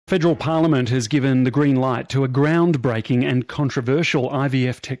Federal Parliament has given the green light to a groundbreaking and controversial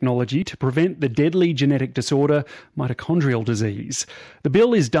IVF technology to prevent the deadly genetic disorder mitochondrial disease. The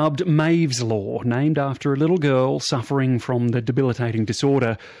bill is dubbed Maeve's Law, named after a little girl suffering from the debilitating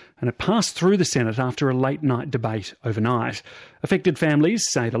disorder, and it passed through the Senate after a late-night debate overnight. Affected families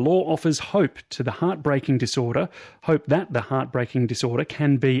say the law offers hope to the heartbreaking disorder, hope that the heartbreaking disorder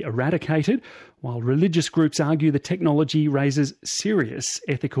can be eradicated, while religious groups argue the technology raises serious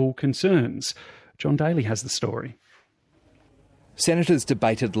ethical concerns. John Daly has the story. Senators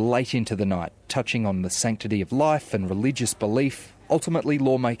debated late into the night, touching on the sanctity of life and religious belief. Ultimately,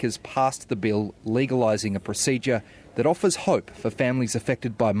 lawmakers passed the bill legalising a procedure that offers hope for families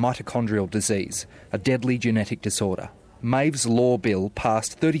affected by mitochondrial disease, a deadly genetic disorder. Maeve's Law bill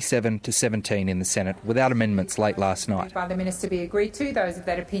passed 37 to 17 in the Senate without amendments late last night. By the Minister be agreed to. Those of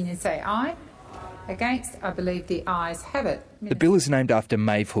that opinion say aye. Against, I believe the ayes have it. The bill is named after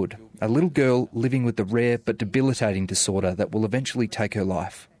Maeve Hood, a little girl living with the rare but debilitating disorder that will eventually take her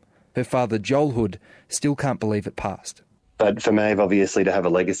life. Her father, Joel Hood, still can't believe it passed. But for Maeve, obviously, to have a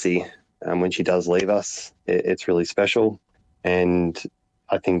legacy when she does leave us, it's really special. And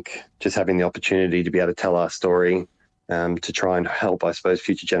I think just having the opportunity to be able to tell our story, to try and help, I suppose,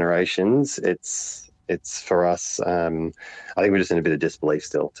 future generations, it's for us, I think we're just in a bit of disbelief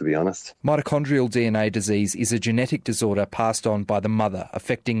still, to be honest. Mitochondrial DNA disease is a genetic disorder passed on by the mother,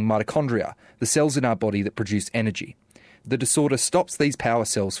 affecting mitochondria, the cells in our body that produce energy. The disorder stops these power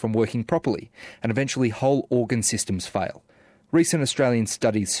cells from working properly, and eventually whole organ systems fail. Recent Australian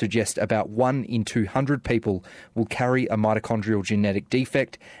studies suggest about 1 in 200 people will carry a mitochondrial genetic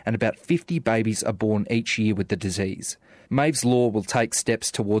defect, and about 50 babies are born each year with the disease. Maeve's Law will take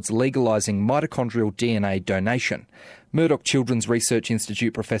steps towards legalising mitochondrial DNA donation. Murdoch Children's Research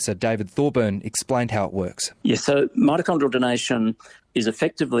Institute Professor David Thorburn explained how it works. Yes, so mitochondrial donation is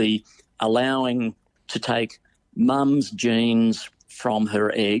effectively allowing to take mum's genes from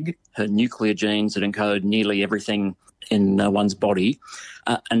her egg, her nuclear genes that encode nearly everything in one's body,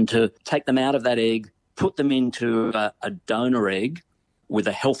 and to take them out of that egg, put them into a donor egg with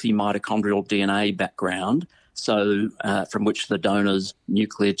a healthy mitochondrial DNA background, so from which the donor's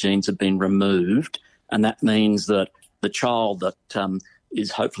nuclear genes have been removed. And that means that the child that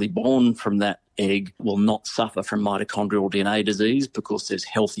is hopefully born from that egg will not suffer from mitochondrial DNA disease because there's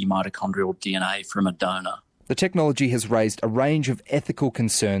healthy mitochondrial DNA from a donor. The technology has raised a range of ethical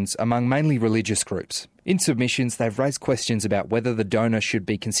concerns among mainly religious groups. In submissions, they've raised questions about whether the donor should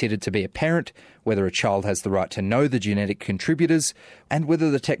be considered to be a parent, whether a child has the right to know the genetic contributors, and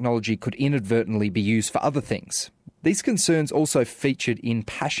whether the technology could inadvertently be used for other things. These concerns also featured in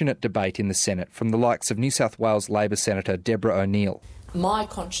passionate debate in the Senate from the likes of New South Wales Labor Senator Deborah O'Neill. My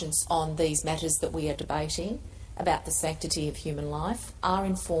conscience on these matters that we are debating about the sanctity of human life are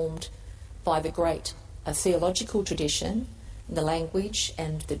informed by the great theological tradition, the language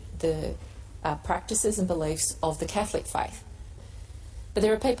and the practices and beliefs of the Catholic faith. But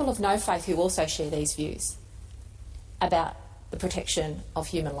there are people of no faith who also share these views about the protection of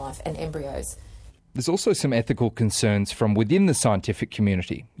human life and embryos. There's also some ethical concerns from within the scientific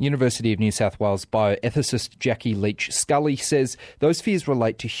community. University of New South Wales bioethicist Jackie Leach-Scully says those fears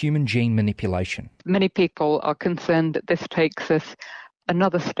relate to human gene manipulation. Many people are concerned that this takes us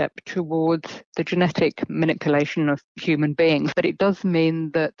another step towards the genetic manipulation of human beings. But it does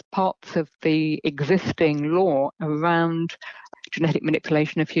mean that parts of the existing law around genetic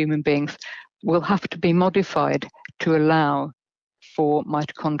manipulation of human beings will have to be modified to allow for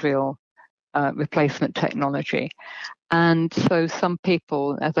mitochondrial replacement technology. And so some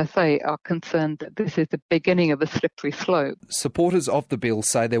people, as I say, are concerned that this is the beginning of a slippery slope. Supporters of the bill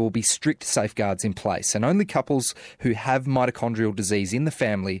say there will be strict safeguards in place, and only couples who have mitochondrial disease in the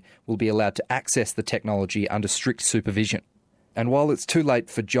family will be allowed to access the technology under strict supervision. And while it's too late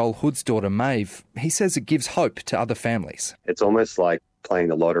for Joel Hood's daughter Maeve, he says it gives hope to other families. It's almost like playing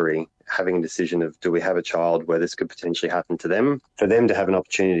the lottery, having a decision of, do we have a child where this could potentially happen to them? For them to have an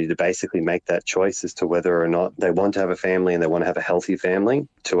opportunity to basically make that choice as to whether or not they want to have a family and they want to have a healthy family,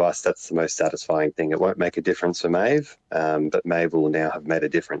 to us, that's the most satisfying thing. It won't make a difference for Maeve, but Maeve will now have made a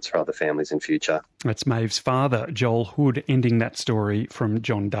difference for other families in future. That's Maeve's father, Joel Hood, ending that story from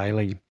John Daly.